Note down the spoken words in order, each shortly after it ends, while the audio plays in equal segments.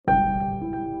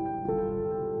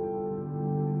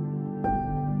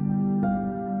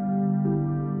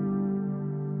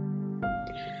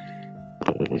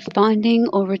Finding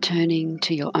or returning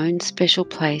to your own special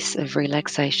place of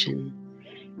relaxation,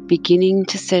 beginning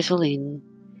to settle in,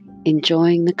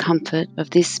 enjoying the comfort of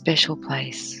this special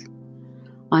place.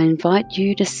 I invite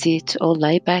you to sit or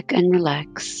lay back and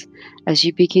relax as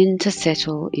you begin to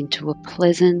settle into a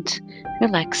pleasant,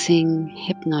 relaxing,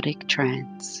 hypnotic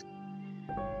trance.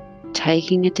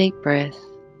 Taking a deep breath,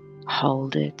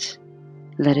 hold it,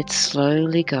 let it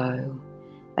slowly go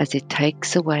as it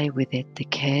takes away with it the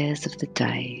cares of the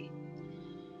day.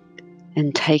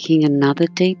 And taking another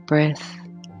deep breath,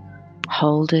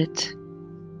 hold it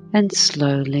and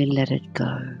slowly let it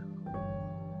go.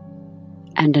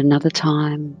 And another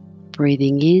time,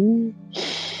 breathing in,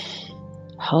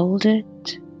 hold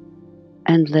it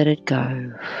and let it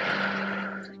go,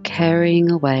 carrying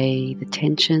away the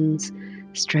tensions,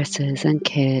 stresses and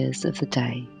cares of the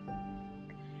day.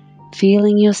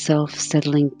 Feeling yourself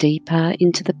settling deeper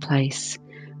into the place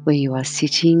where you are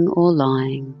sitting or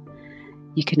lying.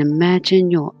 You can imagine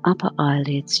your upper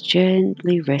eyelids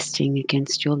gently resting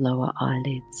against your lower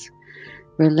eyelids,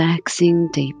 relaxing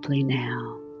deeply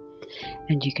now.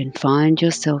 And you can find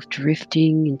yourself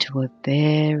drifting into a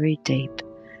very deep,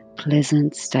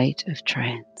 pleasant state of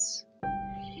trance.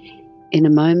 In a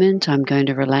moment, I'm going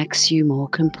to relax you more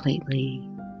completely.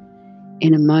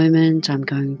 In a moment, I'm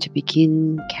going to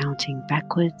begin counting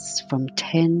backwards from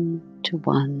 10 to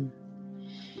 1.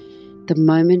 The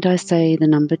moment I say the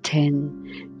number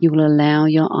 10, you will allow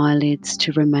your eyelids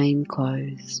to remain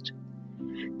closed.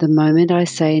 The moment I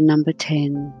say number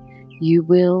 10, you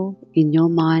will, in your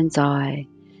mind's eye,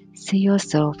 see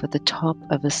yourself at the top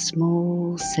of a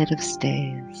small set of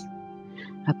stairs,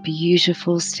 a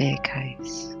beautiful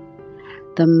staircase.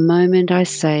 The moment I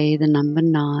say the number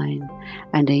 9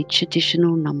 and each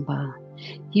additional number,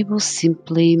 you will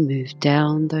simply move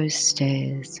down those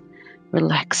stairs,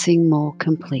 relaxing more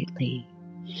completely.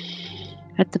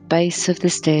 At the base of the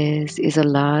stairs is a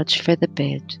large feather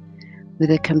bed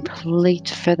with a complete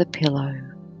feather pillow.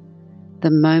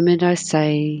 The moment I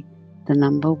say the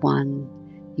number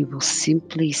 1, you will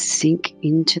simply sink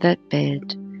into that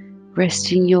bed,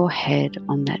 resting your head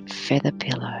on that feather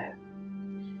pillow.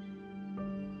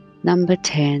 Number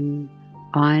 10,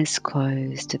 eyes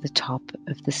closed at the top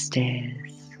of the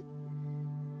stairs.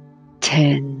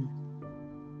 10,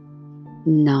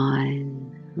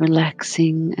 9,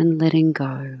 relaxing and letting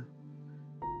go.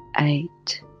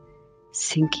 8,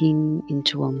 sinking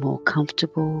into a more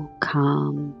comfortable,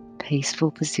 calm, peaceful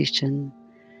position.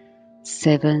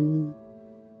 7,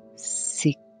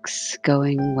 6,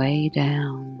 going way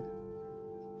down.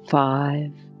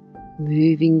 5,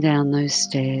 moving down those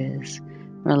stairs,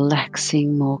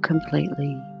 relaxing more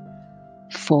completely.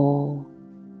 4,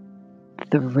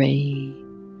 3,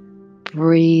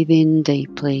 breathe in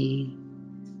deeply.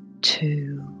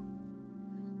 2,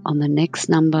 on the next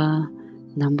number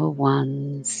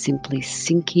 1, simply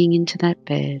sinking into that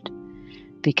bed,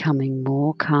 becoming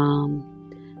more calm,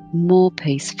 more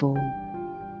peaceful,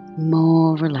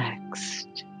 more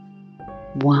relaxed.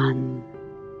 1,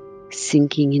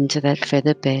 sinking into that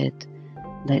feather bed,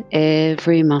 let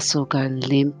every muscle go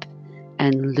limp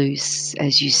and loose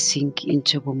as you sink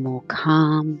into a more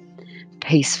calm,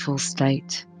 peaceful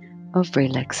state of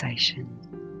relaxation.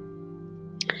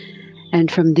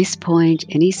 And from this point,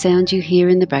 any sound you hear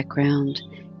in the background,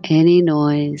 any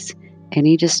noise,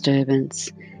 any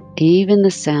disturbance, even the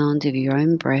sound of your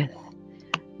own breath,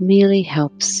 merely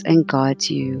helps and guides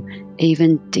you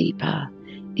even deeper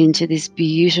into this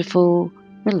beautiful,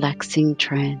 relaxing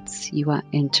trance you are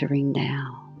entering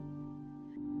now.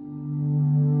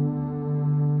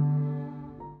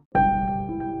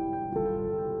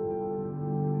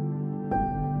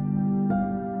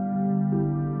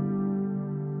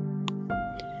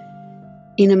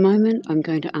 In a moment, I'm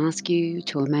going to ask you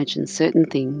to imagine certain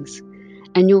things,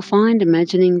 and you'll find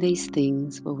imagining these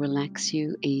things will relax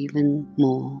you even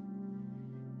more.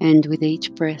 And with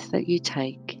each breath that you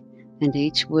take and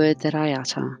each word that I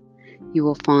utter, you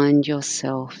will find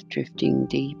yourself drifting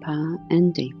deeper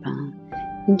and deeper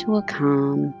into a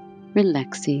calm,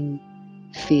 relaxing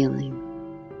feeling.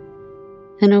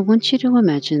 And I want you to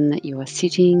imagine that you are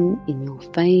sitting in your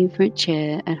favourite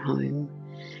chair at home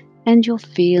and you're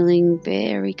feeling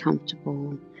very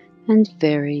comfortable and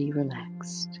very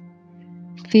relaxed.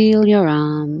 Feel your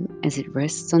arm as it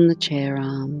rests on the chair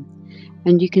arm,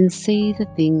 and you can see the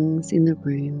things in the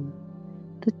room,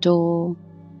 the door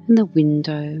and the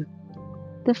window,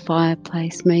 the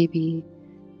fireplace maybe,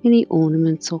 any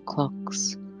ornaments or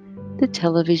clocks, the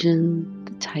television,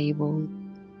 the table.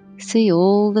 See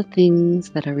all the things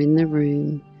that are in the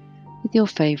room with your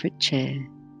favourite chair.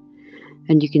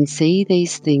 And you can see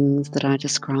these things that I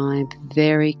describe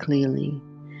very clearly,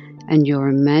 and your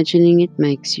imagining it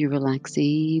makes you relax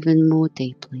even more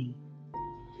deeply.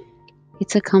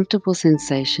 It's a comfortable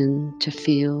sensation to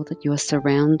feel that you are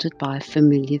surrounded by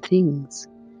familiar things,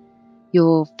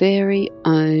 your very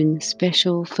own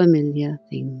special familiar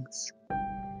things.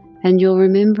 And you're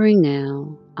remembering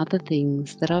now other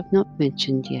things that I've not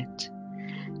mentioned yet.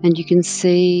 And you can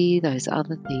see those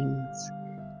other things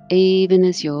even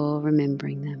as you're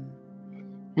remembering them.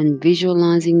 And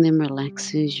visualizing them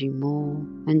relaxes you more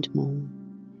and more.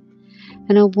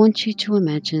 And I want you to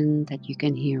imagine that you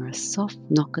can hear a soft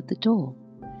knock at the door.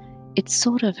 It's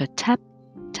sort of a tap,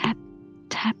 tap,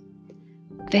 tap,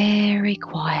 very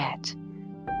quiet.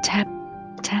 Tap,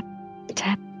 tap,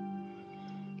 tap.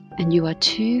 And you are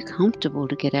too comfortable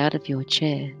to get out of your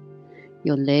chair.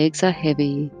 Your legs are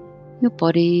heavy, your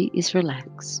body is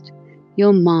relaxed,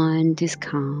 your mind is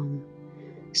calm.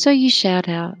 So you shout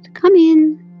out, "Come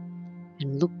in,"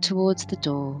 and look towards the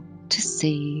door to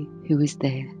see who is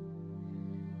there.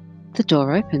 The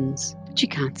door opens, but you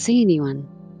can't see anyone.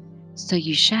 So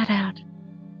you shout out,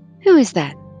 "Who is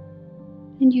that?"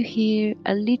 And you hear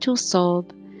a little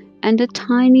sob and a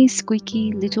tiny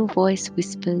squeaky little voice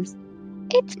whispers,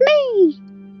 "It's me!"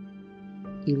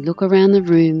 You look around the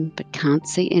room but can't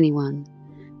see anyone.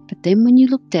 But then when you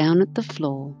look down at the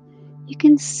floor, you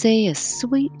can see a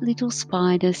sweet little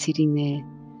spider sitting there,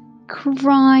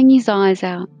 crying his eyes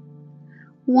out.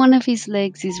 One of his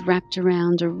legs is wrapped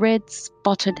around a red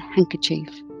spotted handkerchief,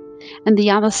 and the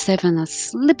other 7 are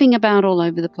slipping about all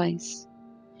over the place.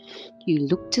 You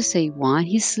look to see why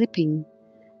he's slipping,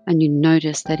 and you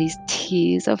notice that his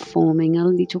tears are forming a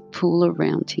little pool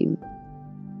around him.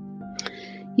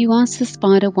 You ask the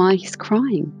spider why he's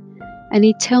crying, and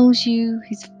he tells you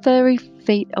his furry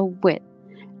feet are wet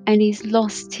and he's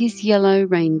lost his yellow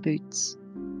rain boots.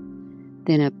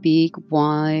 Then a big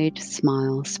wide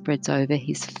smile spreads over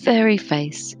his furry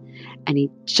face, and he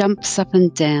jumps up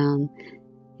and down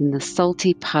in the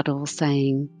salty puddle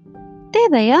saying, "There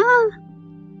they are!"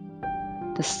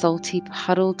 The salty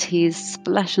puddle tears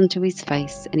splash onto his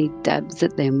face, and he dabs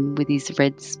at them with his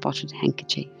red spotted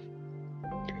handkerchief.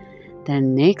 The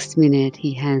next minute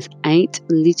he has 8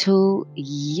 little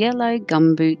yellow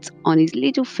gumboots on his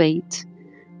little feet,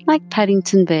 like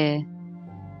Paddington Bear,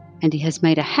 and he has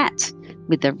made a hat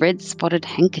with the red spotted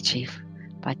handkerchief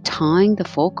by tying the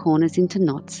 4 corners into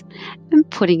knots and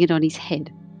putting it on his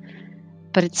head.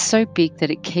 But it's so big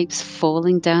that it keeps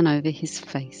falling down over his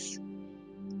face.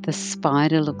 The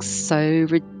spider looks so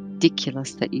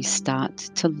ridiculous that you start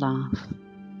to laugh.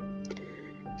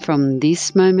 From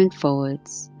this moment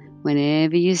forwards,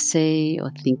 whenever you see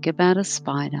or think about a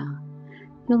spider,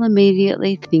 you'll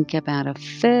immediately think about a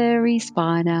furry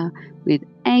spider with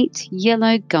 8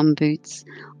 yellow gumboots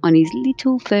on his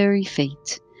little furry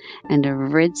feet and a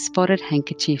red spotted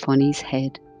handkerchief on his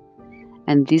head.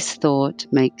 And this thought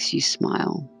makes you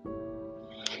smile.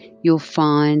 You'll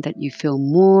find that you feel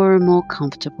more and more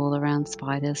comfortable around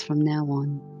spiders from now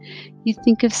on. You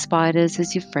think of spiders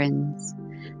as your friends.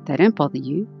 They don't bother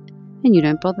you, and you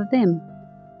don't bother them.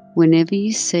 Whenever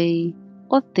you see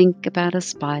or think about a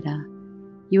spider,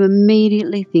 you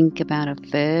immediately think about a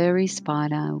furry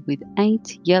spider with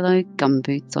 8 yellow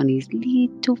gumboots on his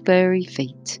little furry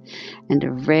feet and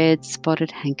a red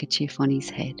spotted handkerchief on his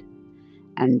head.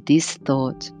 And this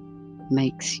thought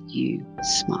makes you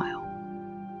smile.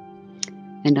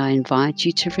 And I invite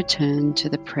you to return to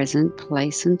the present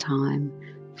place and time,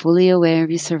 fully aware of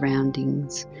your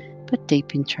surroundings, but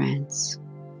deep in trance.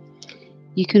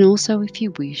 You can also, if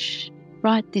you wish,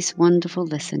 write this wonderful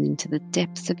lesson into the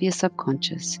depths of your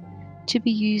subconscious to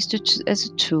be used as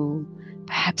a tool,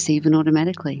 perhaps even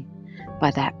automatically, by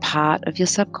that part of your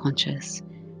subconscious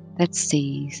that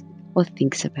sees or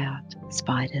thinks about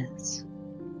spiders.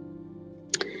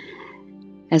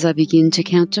 As I begin to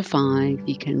count to 5,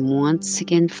 you can once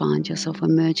again find yourself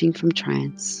emerging from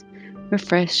trance,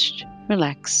 refreshed,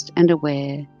 relaxed and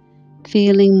aware,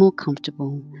 feeling more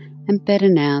comfortable and better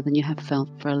now than you have felt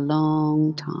for a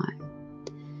long time.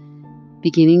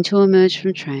 Beginning to emerge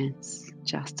from trance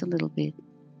just a little bit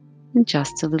and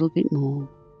just a little bit more,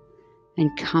 and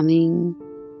coming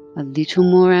a little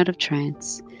more out of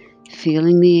trance,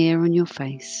 feeling the air on your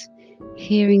face,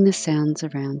 hearing the sounds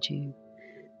around you,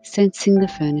 sensing the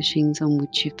furnishings on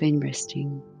which you've been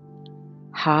resting,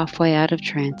 halfway out of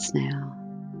trance now,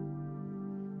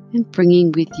 and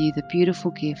bringing with you the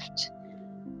beautiful gift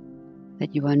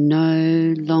that you are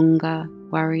no longer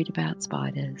worried about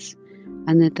spiders,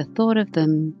 and that the thought of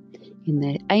them in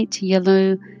their 8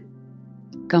 yellow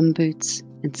gumboots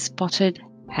and spotted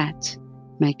hat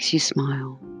makes you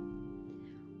smile.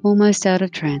 Almost out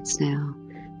of trance now,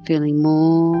 feeling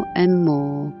more and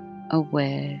more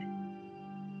aware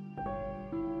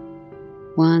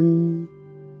 1,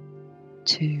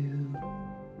 2,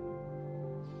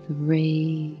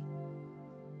 3,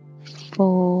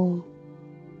 4,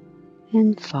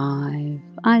 and 5.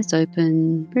 Eyes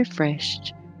open,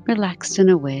 refreshed, relaxed and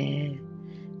aware,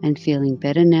 and feeling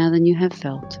better now than you have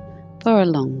felt for a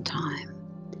long time.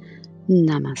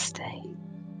 Namaste.